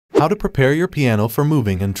How to prepare your piano for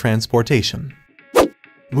moving and transportation.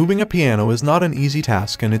 Moving a piano is not an easy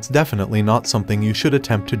task, and it's definitely not something you should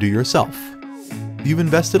attempt to do yourself. You've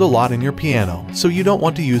invested a lot in your piano, so you don't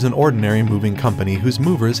want to use an ordinary moving company whose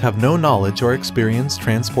movers have no knowledge or experience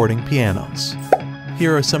transporting pianos.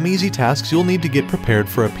 Here are some easy tasks you'll need to get prepared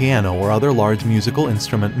for a piano or other large musical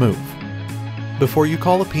instrument move. Before you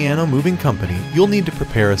call a piano moving company, you'll need to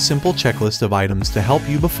prepare a simple checklist of items to help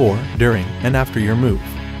you before, during, and after your move.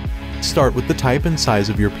 Start with the type and size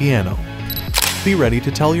of your piano. Be ready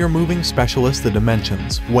to tell your moving specialist the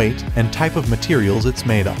dimensions, weight, and type of materials it's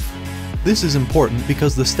made of. This is important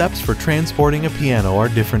because the steps for transporting a piano are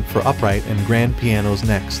different for upright and grand pianos.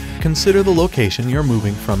 Next, consider the location you're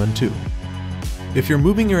moving from and to. If you're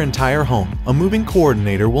moving your entire home, a moving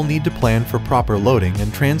coordinator will need to plan for proper loading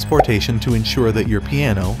and transportation to ensure that your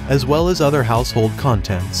piano, as well as other household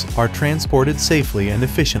contents, are transported safely and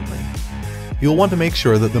efficiently. You'll want to make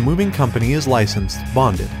sure that the moving company is licensed,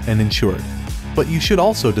 bonded, and insured. But you should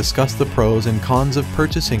also discuss the pros and cons of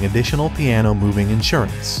purchasing additional piano moving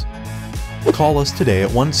insurance. Call us today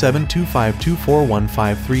at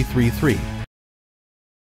 1725-2415-333